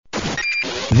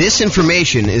This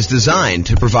information is designed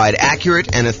to provide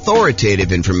accurate and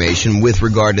authoritative information with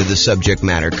regard to the subject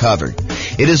matter covered.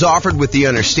 It is offered with the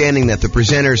understanding that the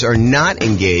presenters are not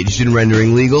engaged in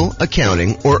rendering legal,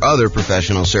 accounting, or other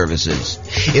professional services.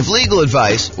 If legal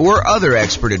advice or other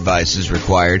expert advice is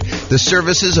required, the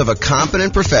services of a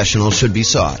competent professional should be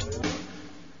sought.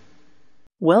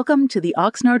 Welcome to the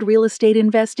Oxnard Real Estate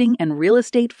Investing and Real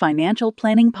Estate Financial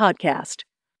Planning Podcast.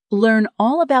 Learn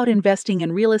all about investing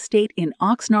in real estate in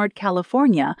Oxnard,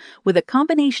 California, with a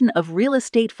combination of real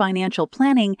estate financial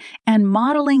planning and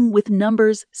modeling with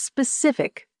numbers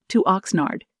specific to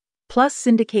Oxnard, plus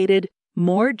syndicated,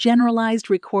 more generalized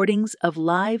recordings of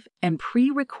live and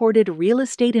pre-recorded real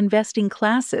estate investing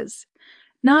classes,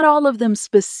 not all of them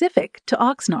specific to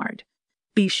Oxnard.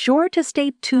 Be sure to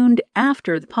stay tuned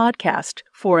after the podcast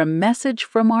for a message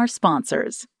from our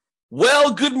sponsors.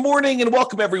 Well, good morning and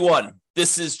welcome, everyone.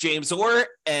 This is James Orr,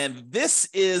 and this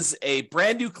is a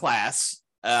brand new class.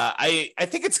 I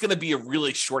think it's going to be a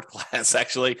really short class,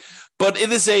 actually, but it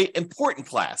is an important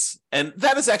class, and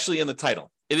that is actually in the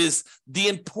title. It is the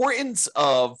importance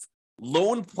of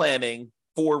loan planning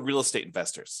for real estate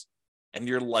investors. And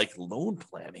you're like, loan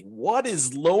planning? What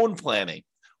is loan planning?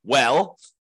 Well,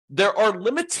 there are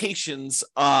limitations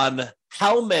on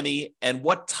how many and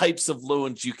what types of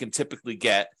loans you can typically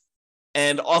get,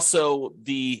 and also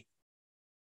the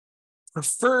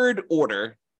preferred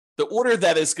order, the order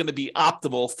that is going to be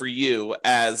optimal for you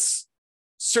as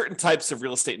certain types of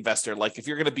real estate investor. Like if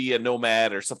you're going to be a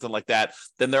nomad or something like that,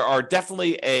 then there are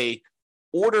definitely a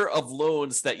order of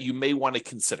loans that you may want to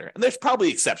consider. And there's probably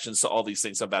exceptions to all these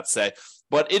things I'm about to say,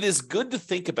 but it is good to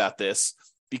think about this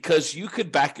because you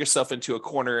could back yourself into a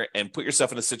corner and put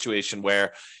yourself in a situation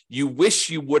where you wish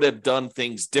you would have done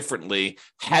things differently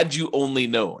had you only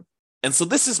known. And so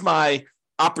this is my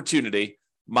opportunity,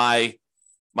 my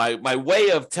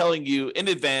way of telling you in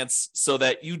advance so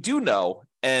that you do know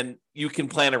and you can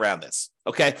plan around this.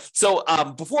 Okay. So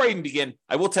before I even begin,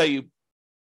 I will tell you,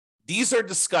 these are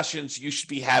discussions you should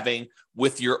be having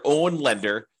with your own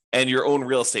lender and your own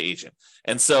real estate agent.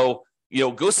 And so,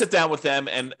 go sit down with them.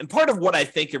 And part of what I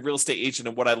think a real estate agent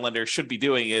and what a lender should be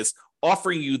doing is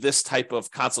offering you this type of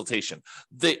consultation.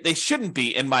 They shouldn't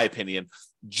be, in my opinion,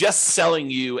 just selling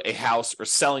you a house or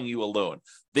selling you a loan.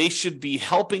 They should be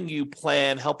helping you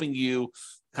plan, helping you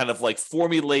kind of like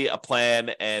formulate a plan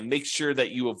and make sure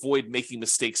that you avoid making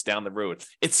mistakes down the road.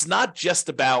 It's not just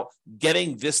about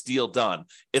getting this deal done.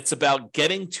 It's about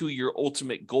getting to your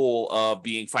ultimate goal of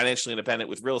being financially independent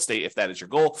with real estate, if that is your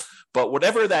goal. But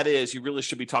whatever that is, you really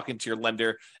should be talking to your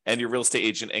lender and your real estate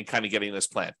agent and kind of getting this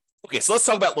plan. Okay, so let's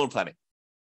talk about loan planning.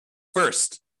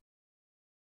 First,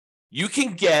 you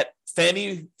can get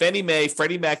Fannie Mae,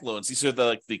 Freddie Mac loans. These are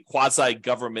the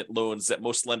quasi-government loans that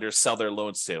most lenders sell their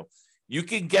loans to. You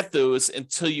can get those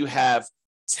until you have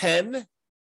 10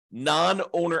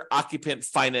 non-owner occupant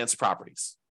finance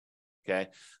properties. Okay,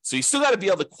 so you still got to be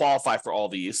able to qualify for all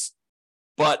these,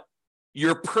 but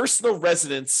your personal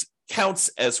residence counts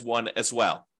as one as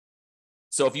well.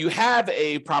 So if you have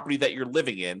a property that you're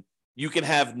living in, you can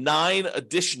have 9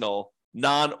 additional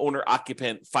non-owner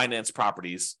occupant finance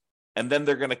properties. And then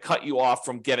they're going to cut you off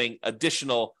from getting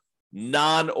additional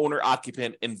non-owner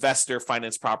occupant investor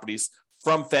finance properties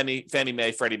from Fannie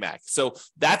Mae, Freddie Mac. So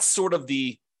that's sort of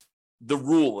the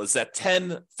rule, is that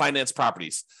 10 finance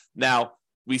properties. Now,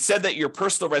 we said that your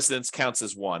personal residence counts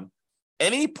as one.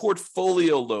 Any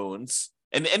portfolio loans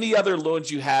and any other loans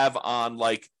you have on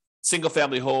like single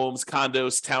family homes,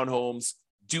 condos, townhomes,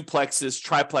 duplexes,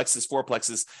 triplexes,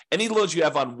 fourplexes, any loans you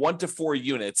have on 1 to 4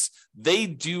 units, they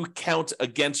do count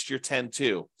against your 10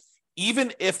 too,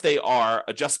 even if they are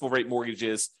adjustable rate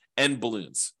mortgages and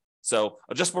balloons. So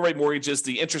adjustable rate mortgages,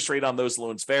 the interest rate on those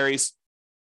loans varies.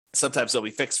 Sometimes they'll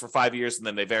be fixed for 5 years and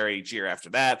then they vary each year after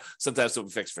that. Sometimes they'll be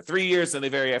fixed for 3 years and they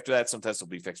vary after that. Sometimes they'll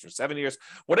be fixed for 7 years,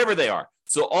 whatever they are.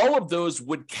 So all of those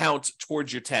would count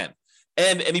towards your 10.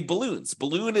 And any balloons.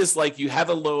 Balloon is like you have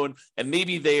a loan and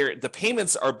maybe the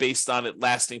payments are based on it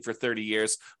lasting for 30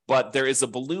 years, but there is a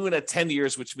balloon at 10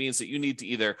 years, which means that you need to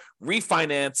either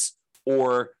refinance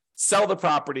or sell the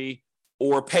property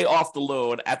or pay off the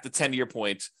loan at the 10-year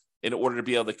point in order to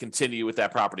be able to continue with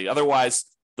that property. Otherwise,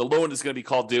 the loan is going to be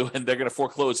called due and they're going to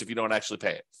foreclose if you don't actually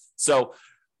pay it. So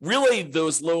really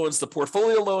those loans, the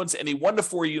portfolio loans, any 1 to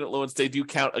 4 unit loans, they do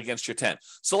count against your 10.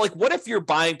 So like what if you're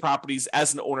buying properties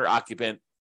as an owner occupant,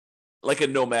 like a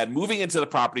nomad, moving into the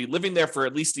property, living there for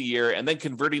at least a year, and then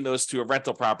converting those to a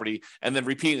rental property and then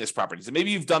repeating this property. So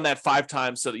maybe you've done that 5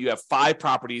 times so that you have 5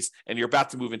 properties and you're about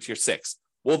to move into your 6th.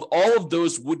 Well, all of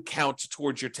those would count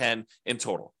towards your 10 in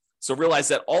total. So realize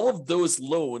that all of those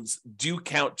loans do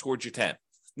count towards your 10.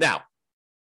 Now,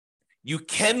 you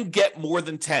can get more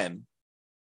than 10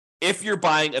 if you're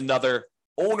buying another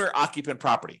owner-occupant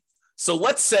property. So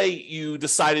let's say you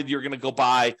decided you're going to go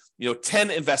buy, 10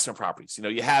 investment properties.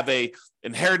 You have a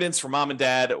inheritance from mom and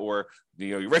dad or,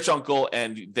 your rich uncle,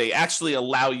 and they actually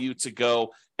allow you to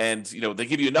go and, they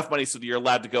give you enough money so that you're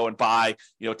allowed to go and buy,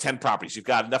 10 properties. You've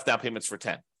got enough down payments for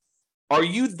 10. Are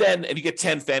you then, and you get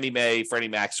 10 Fannie Mae, Freddie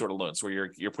Mac sort of loans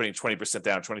where you're putting 20%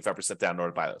 down, 25% down in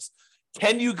order to buy those.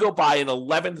 Can you go buy an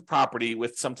 11th property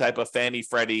with some type of Fannie,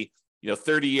 Freddie,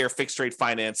 30-year fixed rate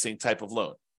financing type of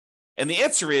loan? And the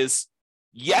answer is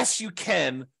yes, you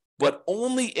can, but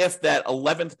only if that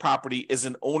 11th property is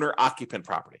an owner-occupant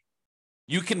property.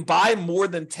 You can buy more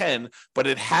than 10, but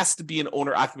it has to be an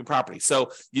owner-occupant property.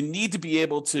 So you need to be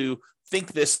able to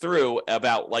think this through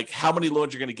about like how many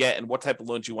loans you're going to get and what type of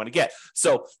loans you want to get.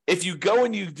 So if you go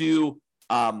and you do,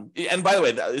 and by the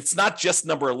way, it's not just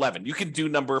number 11. You can do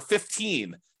number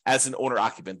 15 as an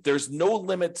owner-occupant. There's no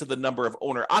limit to the number of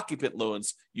owner-occupant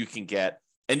loans you can get,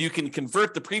 and you can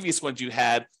convert the previous ones you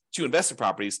had to investment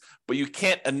properties, but you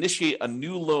can't initiate a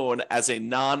new loan as a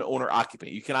non-owner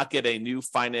occupant. You cannot get a new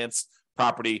finance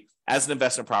property as an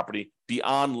investment property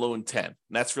beyond loan 10. And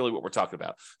that's really what we're talking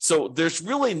about. So there's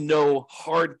really no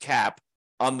hard cap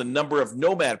on the number of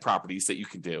nomad properties that you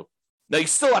can do. Now, you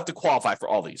still have to qualify for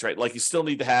all these, right? Like you still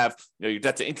need to have your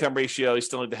debt to income ratio. You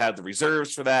still need to have the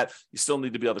reserves for that. You still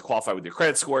need to be able to qualify with your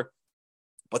credit score.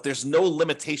 But there's no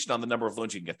limitation on the number of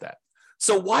loans you can get that.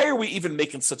 So why are we even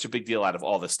making such a big deal out of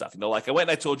all this stuff? Like I went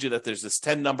and I told you that there's this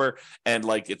 10 number and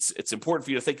like it's important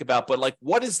for you to think about, but like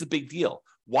what is the big deal?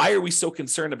 Why are we so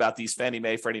concerned about these Fannie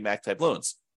Mae, Freddie Mac type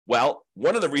loans? Well,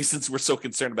 one of the reasons we're so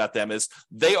concerned about them is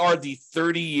they are the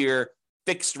 30-year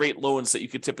fixed rate loans that you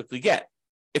could typically get.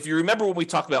 If you remember when we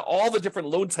talked about all the different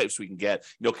loan types we can get,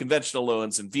 conventional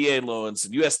loans and VA loans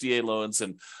and USDA loans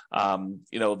and,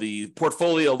 the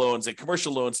portfolio loans and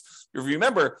commercial loans, if you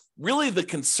remember, really the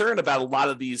concern about a lot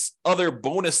of these other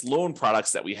bonus loan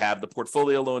products that we have, the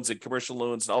portfolio loans and commercial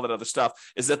loans and all that other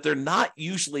stuff, is that they're not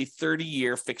usually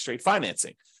 30-year fixed rate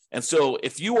financing. And so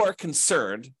if you are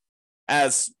concerned,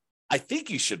 as I think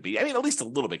you should be, at least a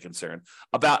little bit concerned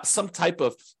about some type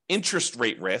of interest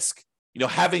rate risk,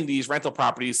 having these rental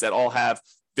properties that all have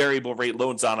variable rate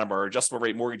loans on them or adjustable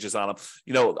rate mortgages on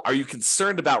them, are you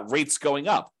concerned about rates going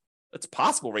up? It's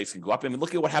possible rates can go up.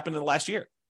 Look at what happened in the last year.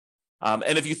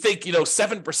 And if you think,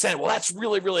 7%, well, that's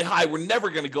really, really high. We're never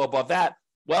going to go above that.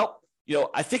 Well,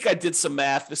 I think I did some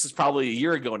math. This is probably a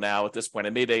year ago now at this point. I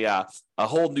made a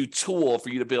whole new tool for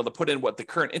you to be able to put in what the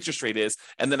current interest rate is.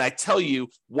 And then I tell you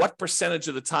what percentage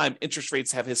of the time interest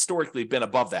rates have historically been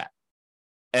above that.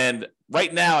 And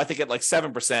right now, I think at like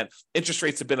 7%, interest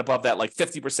rates have been above that like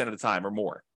 50% of the time or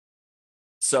more.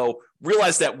 So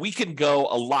realize that we can go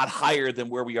a lot higher than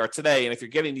where we are today. And if you're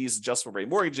getting these adjustable rate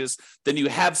mortgages, then you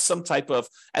have some type of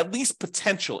at least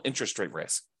potential interest rate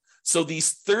risk. So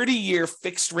these 30-year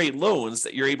fixed rate loans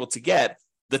that you're able to get,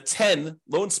 the 10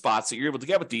 loan spots that you're able to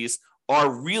get with these are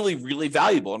really, really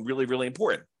valuable and really, really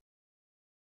important.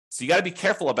 So you got to be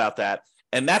careful about that.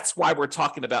 And that's why we're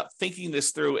talking about thinking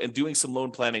this through and doing some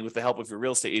loan planning with the help of your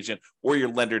real estate agent or your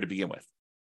lender to begin with.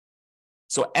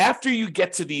 So after you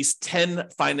get to these 10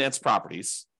 finance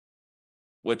properties,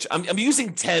 which I'm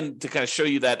using 10 to kind of show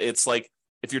you that it's like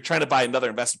if you're trying to buy another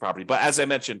investment property. But as I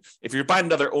mentioned, if you're buying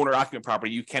another owner-occupant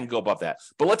property, you can go above that.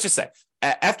 But let's just say,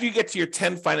 after you get to your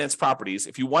 10 finance properties,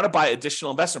 if you want to buy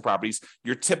additional investment properties,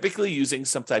 you're typically using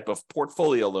some type of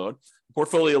portfolio loan.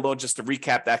 Portfolio loan, just to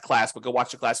recap that class, but go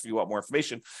watch the class if you want more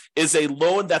information, is a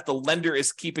loan that the lender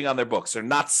is keeping on their books. They're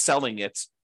not selling it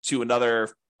to another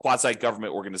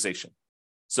quasi-government organization.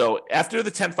 So after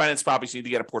the 10 finance properties, you need to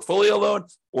get a portfolio loan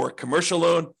or a commercial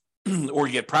loan, or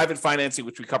you get private financing,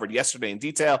 which we covered yesterday in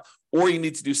detail, or you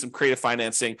need to do some creative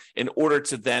financing in order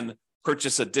to then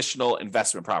purchase additional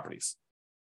investment properties.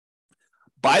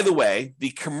 By the way, the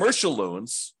commercial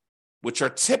loans, which are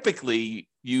typically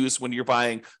used when you're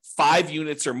buying 5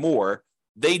 units or more,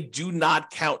 they do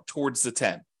not count towards the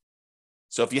 10.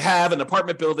 So if you have an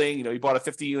apartment building, you bought a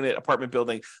 50-unit apartment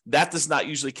building, that does not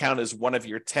usually count as one of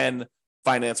your 10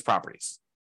 finance properties.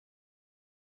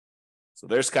 So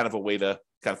there's kind of a way to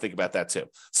kind of think about that too.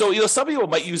 So, some people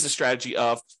might use the strategy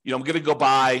of, I'm going to go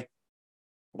buy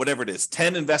whatever it is,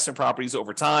 10 investment properties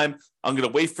over time. I'm going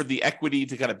to wait for the equity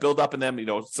to kind of build up in them.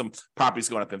 Some properties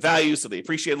going up in value, so they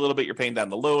appreciate a little bit. You're paying down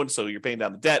the loan, so you're paying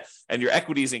down the debt, and your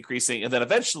equity is increasing. And then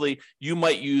eventually, you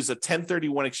might use a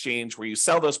 1031 exchange where you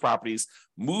sell those properties,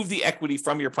 move the equity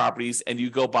from your properties, and you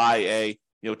go buy a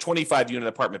 25-unit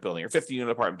apartment building or 50-unit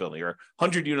apartment building or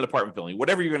 100-unit apartment building,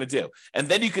 whatever you're going to do. And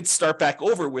then you could start back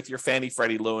over with your Fannie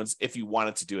Freddie loans if you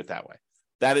wanted to do it that way.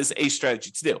 That is a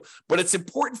strategy to do. But it's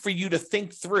important for you to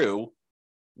think through,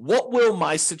 what will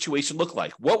my situation look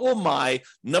like? What will my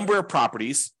number of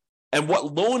properties and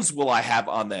what loans will I have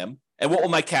on them? And what will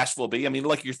my cash flow be? I mean,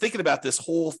 like, you're thinking about this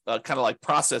whole kind of like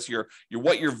process, your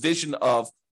vision of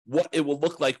what it will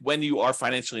look like when you are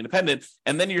financially independent.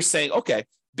 And then you're saying, okay,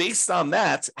 based on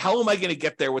that, how am I going to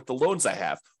get there with the loans I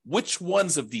have? Which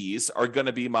ones of these are going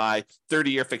to be my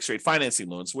 30-year fixed rate financing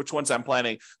loans? Which ones I'm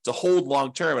planning to hold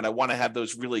long term? And I want to have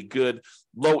those really good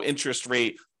low interest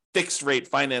rate, fixed rate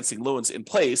financing loans in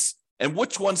place. And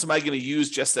which ones am I going to use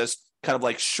just as kind of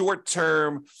like short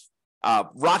term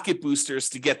rocket boosters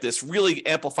to get this really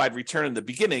amplified return in the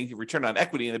beginning, return on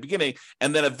equity in the beginning,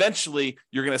 and then eventually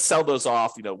you're going to sell those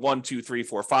off, 1, 2, 3,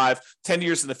 4, 5, 10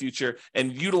 years in the future,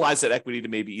 and utilize that equity to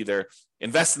maybe either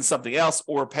invest in something else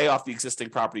or pay off the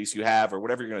existing properties you have or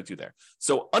whatever you're going to do there.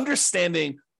 So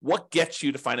understanding what gets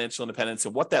you to financial independence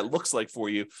and what that looks like for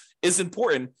you is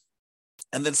important.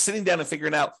 And then sitting down and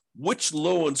figuring out which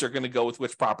loans are going to go with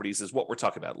which properties is what we're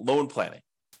talking about. Loan planning.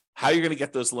 How you're going to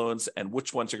get those loans and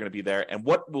which ones are going to be there and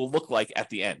what will look like at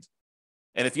the end.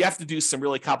 And if you have to do some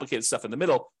really complicated stuff in the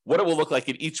middle, what it will look like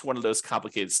in each one of those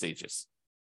complicated stages.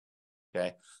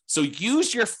 Okay. So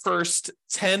use your first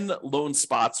 10 loan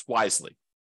spots wisely.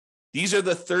 These are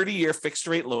the 30-year fixed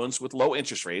rate loans with low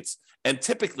interest rates and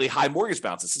typically high mortgage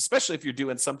balances, especially if you're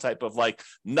doing some type of like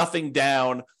nothing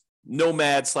down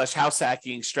nomad / house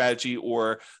hacking strategy,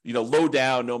 or low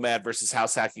down nomad versus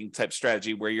house hacking type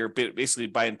strategy where you're basically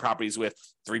buying properties with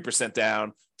 3%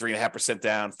 down, 3.5%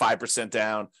 down, 5%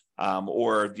 down,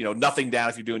 or nothing down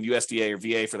if you're doing USDA or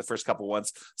VA for the first couple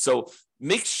ones. So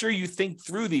make sure you think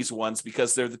through these ones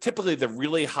because they're typically the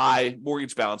really high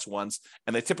mortgage balance ones,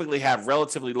 and they typically have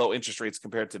relatively low interest rates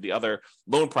compared to the other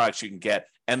loan products you can get,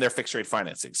 and they're fixed rate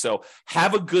financing. So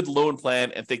have a good loan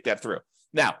plan and think that through.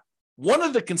 Now, one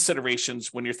of the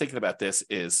considerations when you're thinking about this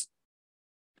is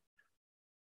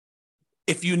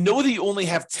if you know that you only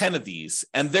have 10 of these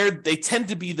and they tend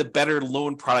to be the better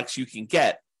loan products you can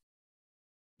get,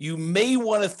 you may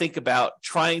want to think about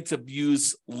trying to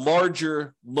use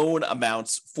larger loan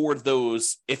amounts for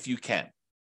those if you can.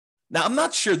 Now, I'm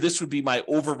not sure this would be my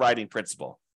overriding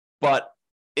principle, but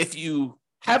if you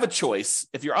have a choice,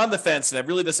 if you're on the fence and it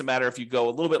really doesn't matter if you go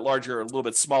a little bit larger or a little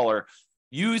bit smaller,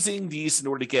 using these in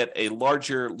order to get a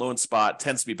larger loan spot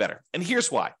tends to be better. And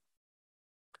here's why.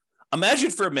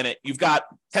 Imagine for a minute, you've got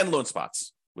 10 loan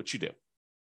spots, which you do.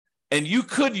 And you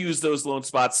could use those loan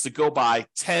spots to go buy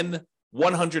 10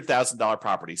 $100,000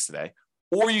 properties today,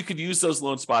 or you could use those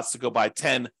loan spots to go buy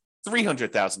 10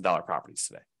 $300,000 properties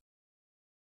today.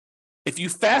 If you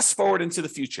fast forward into the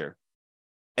future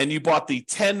and you bought the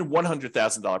 10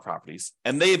 $100,000 properties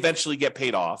and they eventually get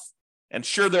paid off, and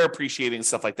sure, they're appreciating and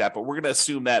stuff like that, but we're going to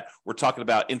assume that we're talking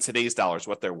about in today's dollars,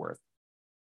 what they're worth.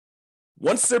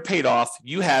 Once they're paid off,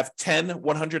 you have 10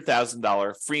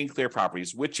 $100,000 free and clear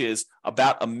properties, which is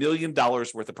about $1 million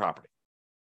worth of property.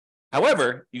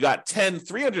 However, you got 10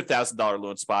 $300,000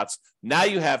 loan spots. Now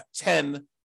you have 10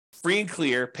 free and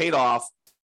clear, paid off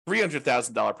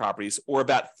 $300,000 properties, or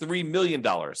about $3 million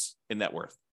in net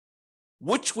worth.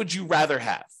 Which would you rather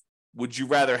have? Would you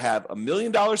rather have $1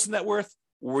 million in net worth?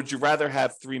 Or would you rather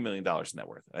have $3 million in net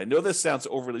worth? I know this sounds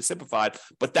overly simplified,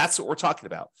 but that's what we're talking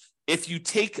about. If you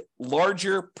take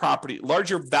larger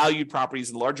valued properties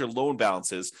and larger loan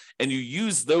balances, and you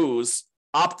use those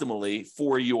optimally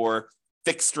for your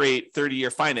fixed rate 30-year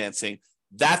financing,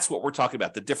 that's what we're talking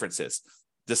about. The difference is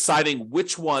deciding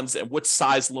which ones and which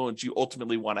size loans you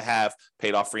ultimately want to have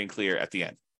paid off free and clear at the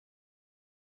end.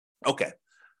 Okay,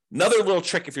 another little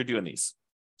trick if you're doing these.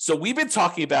 So we've been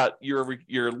talking about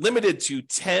you're limited to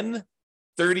 10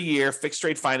 30-year fixed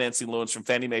rate financing loans from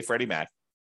Fannie Mae, Freddie Mac.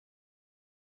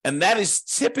 And that is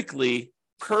typically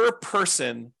per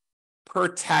person per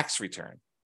tax return.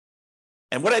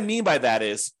 And what I mean by that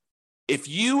is if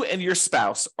you and your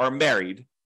spouse are married,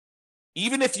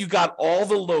 even if you got all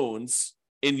the loans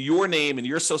in your name and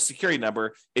your social security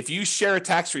number, if you share a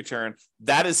tax return,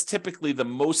 that is typically the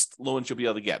most loans you'll be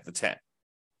able to get, the 10.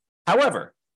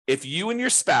 However, if you and your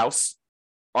spouse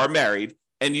are married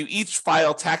and you each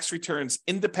file tax returns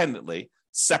independently,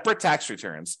 separate tax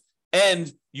returns,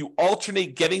 and you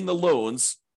alternate getting the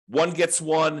loans, one gets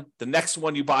one, the next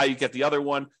one you buy, you get the other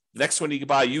one, the next one you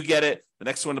buy, you get it, the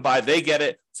next one to buy, they get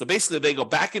it. So basically they go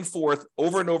back and forth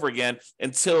over and over again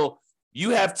until you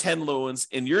have 10 loans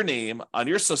in your name, on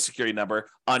your social security number,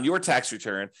 on your tax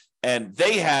return, and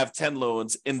they have 10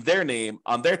 loans in their name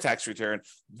on their tax return.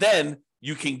 Then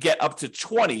you can get up to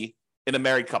 20 in a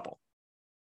married couple.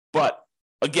 But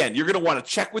again, you're going to want to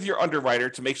check with your underwriter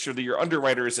to make sure that your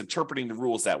underwriter is interpreting the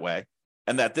rules that way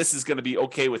and that this is going to be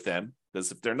okay with them.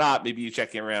 Because if they're not, maybe you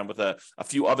check in around with a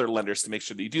few other lenders to make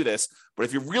sure that you do this. But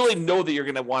if you really know that you're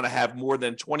going to want to have more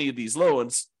than 20 of these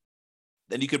loans,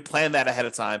 then you could plan that ahead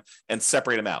of time and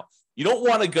separate them out. You don't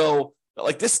want to go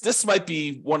like this. This might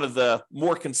be one of the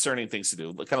more concerning things to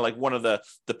do, kind of like one of the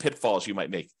pitfalls you might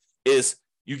make is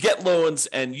you get loans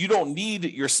and you don't need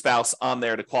your spouse on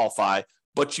there to qualify,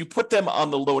 but you put them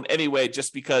on the loan anyway,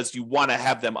 just because you want to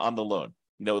have them on the loan.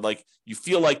 Like you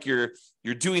feel like you're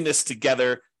doing this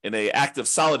together in an act of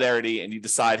solidarity, and you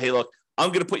decide, hey, look, I'm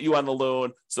going to put you on the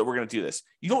loan, so we're going to do this.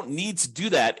 You don't need to do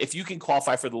that if you can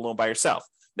qualify for the loan by yourself.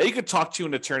 Now, you could talk to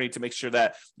an attorney to make sure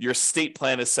that your estate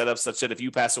plan is set up such that if you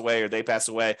pass away or they pass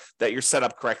away, that you're set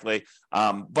up correctly.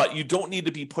 But you don't need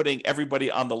to be putting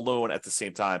everybody on the loan at the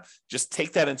same time. Just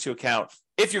take that into account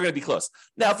if you're going to be close.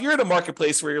 Now, if you're in a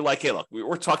marketplace where you're like, hey, look,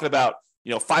 we're talking about,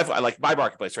 I like my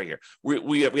marketplace right here.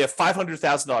 We have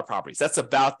 $500,000 properties. That's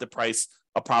about the price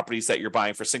of properties that you're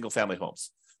buying for single family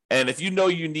homes. And if you know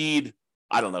you need,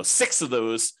 6 of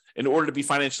those in order to be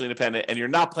financially independent, and you're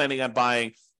not planning on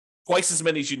buying twice as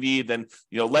many as you need, then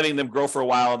letting them grow for a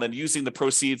while and then using the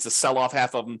proceeds to sell off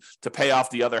half of them to pay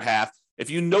off the other half. If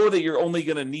you know that you're only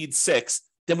going to need 6,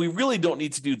 then we really don't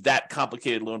need to do that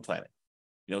complicated loan planning.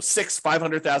 6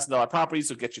 $500,000 properties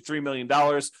will get you $3 million.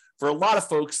 For a lot of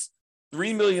folks,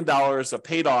 $3 million of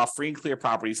paid off free and clear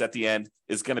properties at the end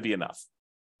is going to be enough.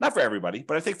 Not for everybody,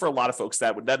 but I think for a lot of folks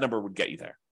that number would get you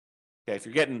there. Okay, if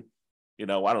you're getting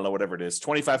whatever it is,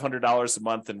 $2,500 a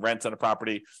month in rent on a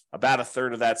property, about a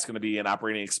third of that's going to be in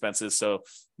operating expenses. So,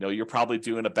 you're probably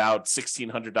doing about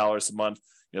 $1,600 a month.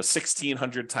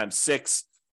 1,600 times 6,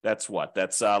 that's what?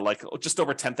 That's like just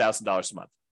over $10,000 a month,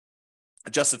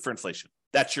 adjusted for inflation.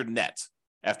 That's your net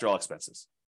after all expenses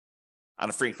on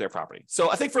a free and clear property.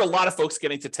 So I think for a lot of folks,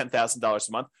 getting to $10,000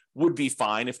 a month would be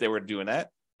fine if they were doing that.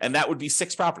 And that would be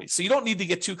 6 properties. So you don't need to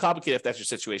get too complicated if that's your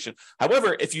situation.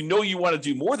 However, if you know you want to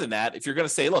do more than that, if you're going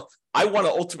to say, look, I want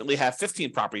to ultimately have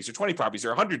 15 properties or 20 properties or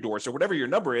 100 doors or whatever your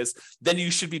number is, then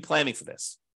you should be planning for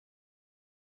this.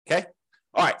 Okay?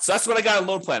 All right. So that's what I got on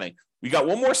loan planning. We got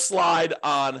one more slide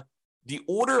on the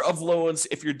order of loans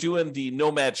if you're doing the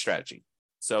nomad strategy.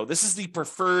 So this is the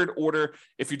preferred order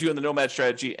if you're doing the nomad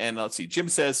strategy. And let's see, Jim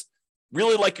says,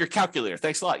 really like your calculator.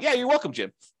 Thanks a lot. Yeah, you're welcome,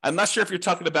 Jim. I'm not sure if you're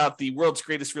talking about the world's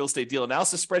greatest real estate deal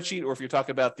analysis spreadsheet or if you're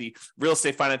talking about the real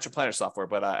estate financial planner software,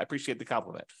 but I appreciate the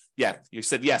compliment. Yeah, you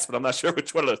said yes, but I'm not sure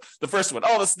which one of those. The first one.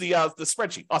 Oh, this is the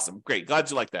spreadsheet. Awesome. Great. Glad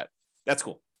you like that. That's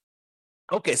cool.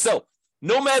 Okay, so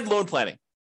nomad loan planning.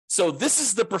 So this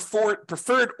is the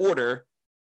preferred order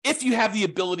if you have the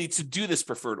ability to do this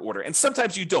preferred order. And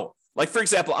sometimes you don't. Like, for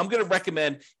example, I'm going to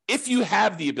recommend if you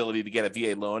have the ability to get a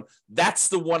VA loan, that's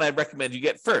the one I'd recommend you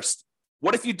get first.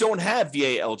 What if you don't have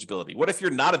VA eligibility? What if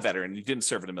you're not a veteran and you didn't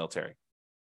serve in the military?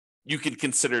 You could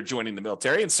consider joining the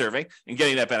military and serving and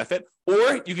getting that benefit.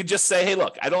 Or you could just say, hey,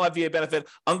 look, I don't have VA benefit.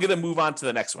 I'm going to move on to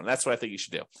the next one. That's what I think you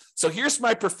should do. So here's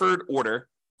my preferred order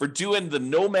for doing the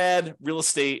nomad real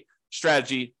estate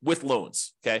strategy with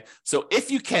loans. Okay. So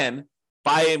if you can,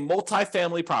 buy a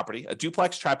multifamily property, a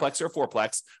duplex, triplex, or a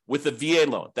fourplex with a VA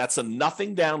loan. That's a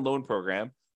nothing down loan program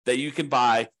that you can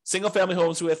buy single family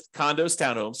homes with, condos,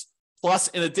 townhomes. Plus,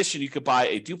 in addition, you could buy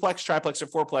a duplex, triplex, or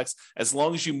fourplex as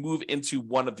long as you move into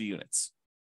one of the units.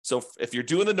 So if you're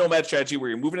doing the nomad strategy where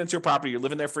you're moving into a property, you're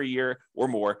living there for a year or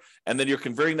more, and then you're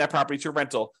converting that property to a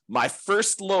rental, my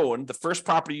first loan, the first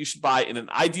property you should buy in an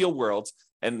ideal world,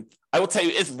 and I will tell you,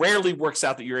 it rarely works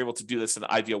out that you're able to do this in an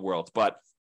ideal world, but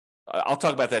I'll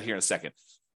talk about that here in a second.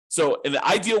 So in the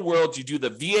ideal world, you do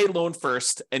the VA loan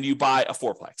first and you buy a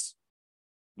fourplex.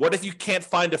 What if you can't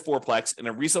find a fourplex in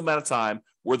a reasonable amount of time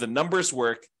where the numbers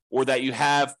work or that you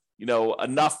have,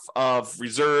 enough of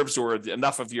reserves or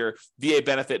enough of your VA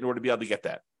benefit in order to be able to get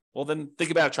that? Well, then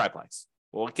think about a triplex.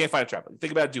 Well, you can't find a triplex.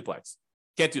 Think about a duplex.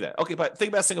 Can't do that. Okay, but think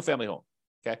about a single family home.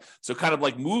 Okay, so kind of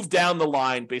like move down the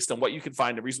line based on what you can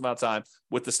find in a reasonable amount of time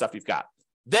with the stuff you've got.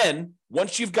 Then,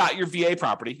 once you've got your VA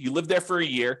property, you live there for a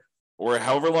year or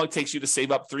however long it takes you to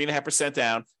save up 3.5%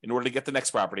 down in order to get the next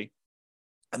property.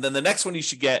 And then the next one you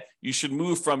should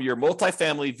move from your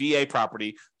multifamily VA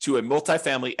property to a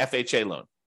multifamily FHA loan.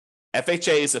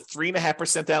 FHA is a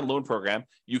 3.5% down loan program.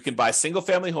 You can buy single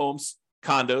family homes,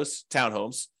 condos,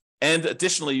 townhomes, and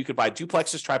additionally, you could buy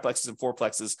duplexes, triplexes, and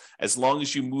fourplexes as long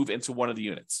as you move into one of the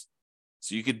units.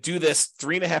 So you could do this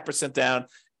 3.5% down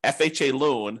FHA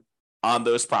loan on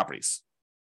those properties.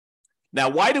 Now,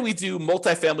 why do we do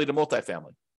multifamily to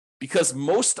multifamily? Because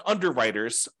most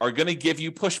underwriters are going to give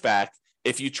you pushback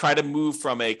if you try to move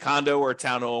from a condo or a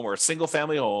townhome or a single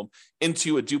family home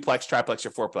into a duplex, triplex,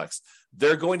 or fourplex.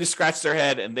 They're going to scratch their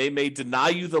head and they may deny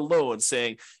you the loan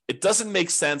saying, it doesn't make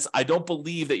sense. I don't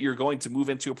believe that you're going to move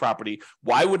into a property.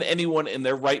 Why would anyone in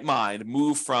their right mind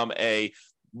move from a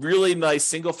really nice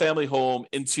single family home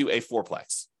into a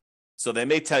fourplex? So they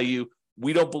may tell you,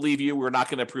 we don't believe you. We're not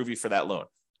going to approve you for that loan.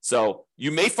 So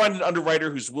you may find an underwriter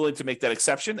who's willing to make that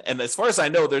exception. And as far as I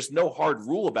know, there's no hard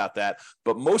rule about that.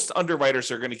 But most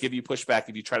underwriters are going to give you pushback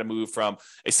if you try to move from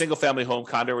a single family home,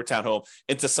 condo, or townhome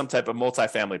into some type of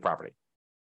multifamily property.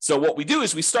 So what we do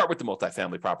is we start with the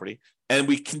multifamily property and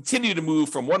we continue to move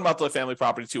from one multifamily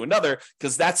property to another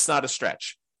because that's not a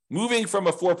stretch. Moving from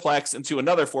a fourplex into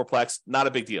another fourplex, not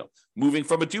a big deal. Moving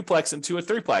from a duplex into a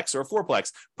threeplex or a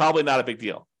fourplex, probably not a big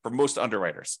deal for most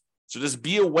underwriters. So just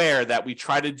be aware that we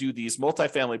try to do these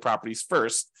multifamily properties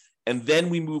first, and then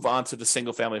we move on to the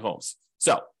single family homes.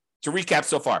 So to recap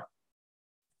so far,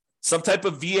 some type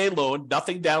of VA loan,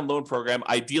 nothing down loan program,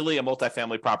 ideally a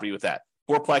multifamily property with that.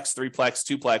 Fourplex, threeplex,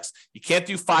 twoplex. You can't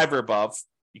do 5 or above.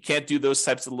 You can't do those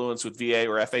types of loans with VA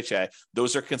or FHA.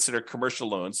 Those are considered commercial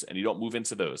loans, and you don't move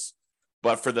into those.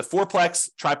 But for the fourplex,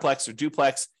 triplex, or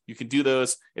duplex, you can do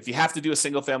those. If you have to do a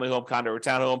single family home, condo, or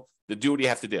townhome, then do what you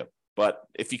have to do. But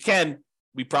if you can,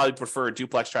 we probably prefer a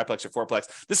duplex, triplex, or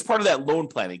fourplex. This is part of that loan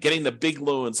planning, getting the big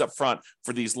loans up front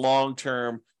for these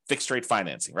long-term fixed rate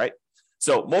financing, right?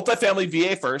 So multifamily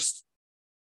VA first,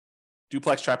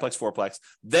 duplex, triplex, fourplex,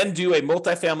 then do a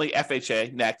multifamily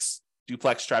FHA next,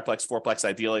 duplex, triplex, fourplex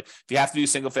ideally. If you have to do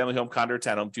single family home, condo, or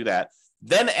townhome, do that.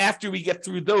 Then after we get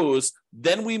through those,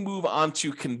 then we move on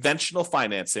to conventional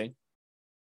financing,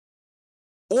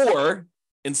 or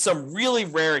in some really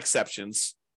rare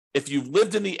exceptions, if you've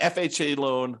lived in the FHA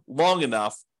loan long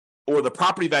enough or the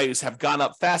property values have gone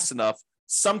up fast enough,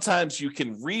 sometimes you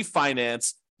can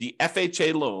refinance the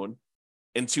FHA loan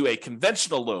into a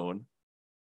conventional loan,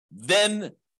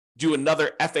 then do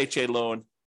another FHA loan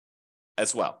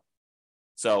as well.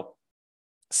 So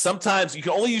sometimes you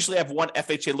can only usually have one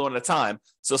FHA loan at a time.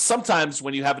 So sometimes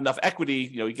when you have enough equity,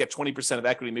 you get 20% of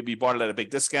equity, maybe you bought it at a big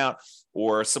discount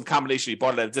or some combination, you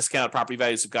bought it at a discount, property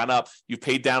values have gone up, you've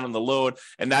paid down on the loan,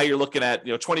 and now you're looking at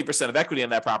 20% of equity in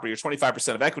that property or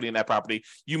 25% of equity in that property.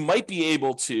 You might be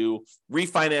able to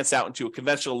refinance out into a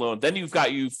conventional loan. Then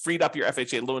you freed up your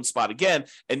FHA loan spot again,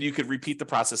 and you could repeat the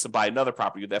process and buy another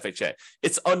property with FHA.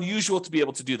 It's unusual to be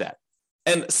able to do that.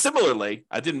 And similarly,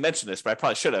 I didn't mention this, but I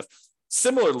probably should have.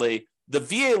 Similarly, the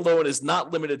VA loan is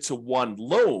not limited to one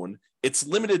loan. It's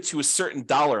limited to a certain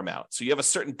dollar amount. So you have a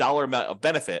certain dollar amount of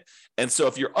benefit. And so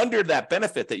if you're under that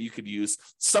benefit that you could use,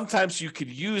 sometimes you could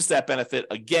use that benefit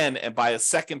again and buy a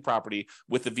second property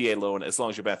with the VA loan as long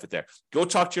as your benefit there. Go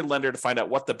talk to your lender to find out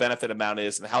what the benefit amount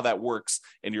is and how that works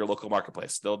in your local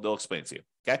marketplace. They'll explain it to you.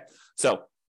 Okay. So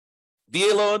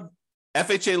VA loan,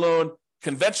 FHA loan,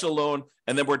 conventional loan,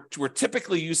 and then we're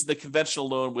typically using the conventional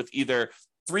loan with either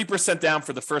 3% down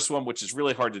for the first one, which is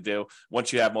really hard to do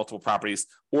once you have multiple properties,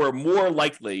 or more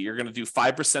likely you're going to do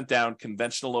 5% down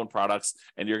conventional loan products,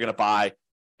 and you're going to buy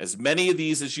as many of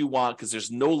these as you want because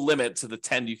there's no limit to the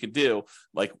 10 you can do.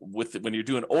 Like when you're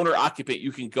doing owner occupant,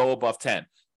 you can go above 10.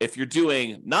 If you're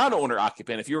doing non-owner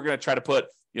occupant, if you were going to try to put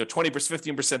 20%,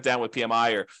 15% down with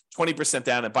PMI or 20%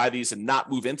 down and buy these and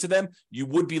not move into them, you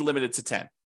would be limited to 10.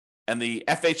 And the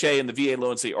FHA and the VA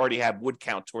loans that you already have would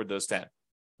count toward those 10.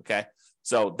 Okay.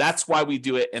 So that's why we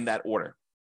do it in that order.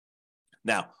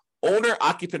 Now, owner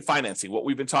occupant financing, what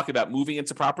we've been talking about, moving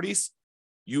into properties,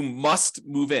 you must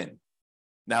move in.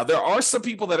 Now, there are some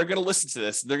people that are going to listen to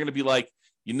this. And they're going to be like,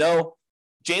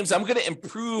 James, I'm going to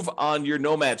improve on your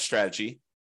nomad strategy.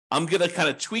 I'm going to kind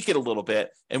of tweak it a little bit.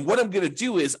 And what I'm going to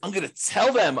do is I'm going to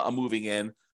tell them I'm moving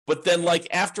in. But then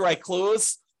after I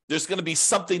close, there's going to be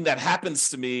something that happens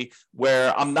to me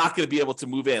where I'm not going to be able to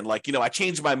move in. I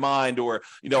changed my mind, or,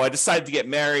 I decided to get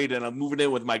married and I'm moving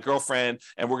in with my girlfriend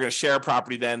and we're going to share a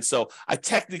property then. So I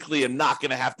technically am not going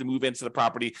to have to move into the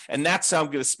property. And that's how I'm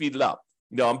going to speed it up.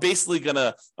 I'm basically going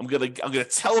to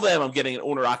tell them I'm getting an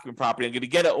owner occupant property. I'm going to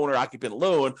get an owner occupant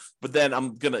loan, but then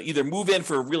I'm going to either move in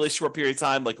for a really short period of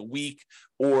time, like a week,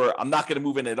 or I'm not going to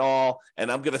move in at all.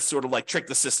 And I'm going to sort of trick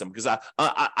the system because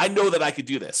I know that I could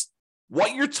do this.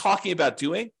 What you're talking about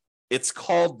doing, it's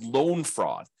called loan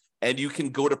fraud, and you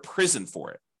can go to prison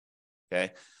for it,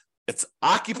 okay? It's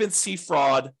occupancy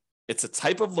fraud. It's a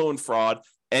type of loan fraud,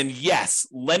 and yes,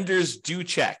 lenders do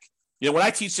check. When I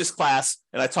teach this class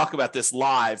and I talk about this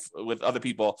live with other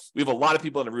people, we have a lot of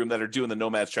people in the room that are doing the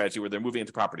nomad strategy where they're moving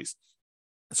into properties.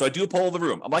 So I do a poll of the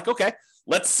room. I'm like, okay,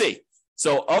 let's see.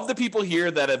 So of the people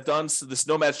here that have done this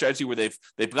nomad strategy where they've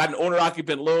got an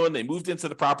owner-occupant loan, they moved into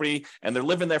the property, and they're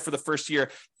living there for the first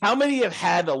year, how many have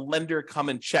had a lender come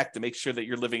and check to make sure that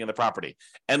you're living in the property?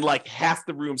 And like half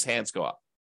the room's hands go up.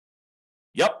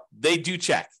 Yep, they do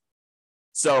check.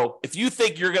 So if you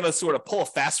think you're going to sort of pull a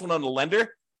fast one on the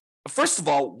lender, first of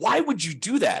all, why would you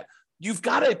do that? You've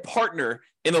got a partner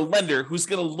in a lender who's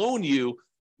going to loan you,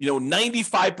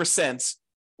 95%,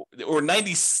 or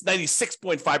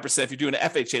 96.5% if you're doing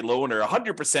an FHA loan, or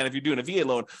 100% if you're doing a VA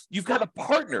loan. You've got a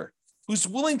partner who's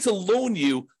willing to loan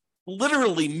you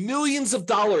literally millions of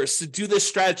dollars to do this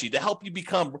strategy to help you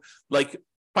become like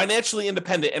financially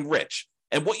independent and rich.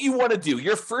 And what you want to do,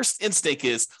 your first instinct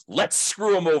is, let's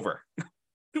screw them over.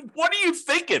 What are you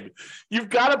thinking? You've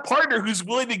got a partner who's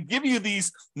willing to give you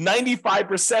these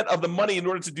 95% of the money in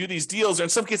order to do these deals, or in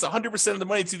some cases 100% of the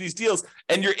money to these deals,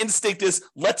 and your instinct is,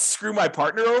 let's screw my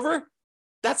partner over?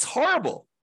 That's horrible.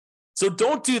 So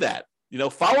don't do that.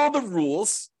 Follow the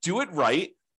rules, do it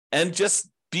right, and just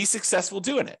be successful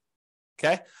doing it.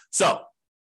 Okay? So,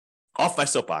 off my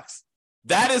soapbox.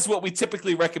 That is what we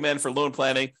typically recommend for loan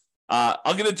planning.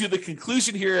 I'm going to do the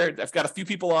conclusion here. I've got a few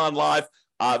people on live.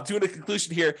 Doing a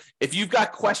conclusion here. If you've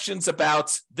got questions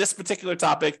about this particular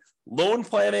topic, loan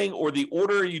planning, or the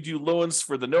order you do loans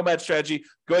for the nomad strategy,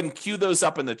 go ahead and queue those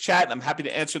up in the chat, and I'm happy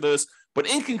to answer those. But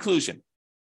in conclusion,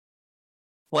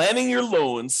 planning your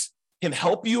loans can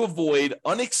help you avoid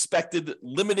unexpected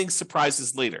limiting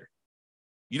surprises later.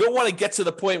 You don't want to get to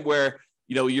the point where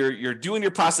you're doing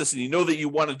your process and you know that you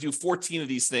want to do 14 of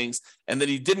these things, and then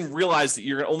you didn't realize that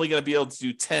you're only going to be able to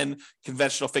do 10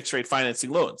 conventional fixed rate financing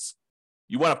loans.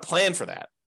 You want to plan for that,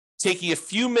 taking a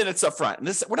few minutes up front.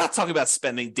 And we're not talking about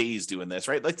spending days doing this,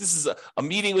 right? Like, this is a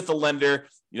meeting with the lender,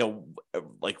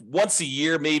 like once a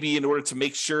year, maybe, in order to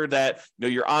make sure that,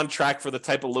 you're on track for the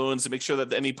type of loans, and make sure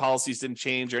that any policies didn't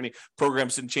change or any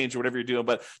programs didn't change or whatever you're doing.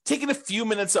 But taking a few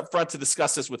minutes up front to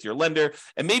discuss this with your lender,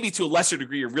 and maybe to a lesser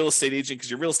degree, your real estate agent, because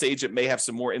your real estate agent may have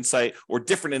some more insight or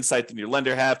different insight than your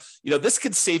lender have. This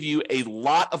could save you a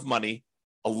lot of money,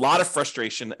 a lot of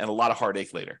frustration, and a lot of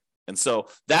heartache later. And so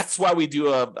that's why we do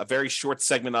a very short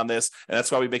segment on this. And that's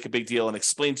why we make a big deal and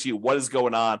explain to you what is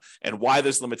going on and why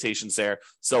there's limitations there.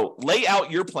 So lay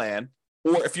out your plan,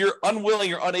 or if you're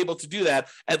unwilling or unable to do that,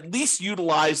 at least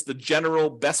utilize the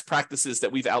general best practices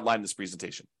that we've outlined in this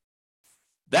presentation.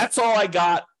 That's all I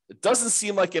got. It doesn't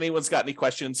seem like anyone's got any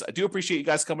questions. I do appreciate you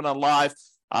guys coming on live.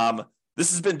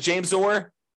 This has been James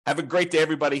Orr. Have a great day,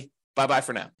 everybody. Bye-bye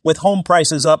for now. With home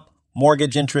prices up,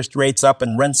 mortgage interest rates up,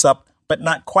 and rents up, but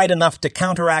not quite enough to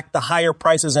counteract the higher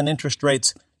prices and interest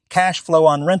rates, cash flow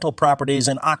on rental properties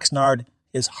in Oxnard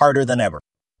is harder than ever.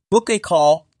 Book a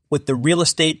call with the Real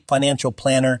Estate Financial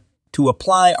Planner to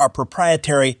apply our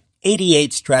proprietary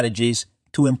 88 strategies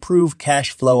to improve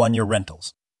cash flow on your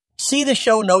rentals. See the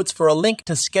show notes for a link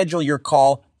to schedule your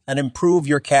call and improve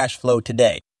your cash flow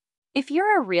today. If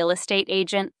you're a real estate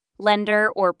agent, lender,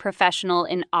 or professional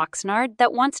in Oxnard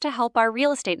that wants to help our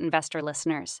real estate investor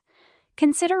listeners,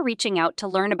 consider reaching out to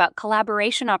learn about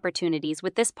collaboration opportunities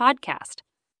with this podcast.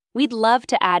 We'd love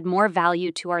to add more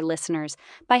value to our listeners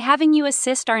by having you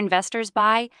assist our investors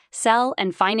buy, sell,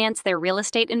 and finance their real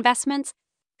estate investments.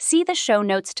 See the show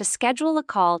notes to schedule a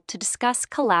call to discuss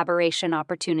collaboration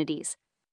opportunities.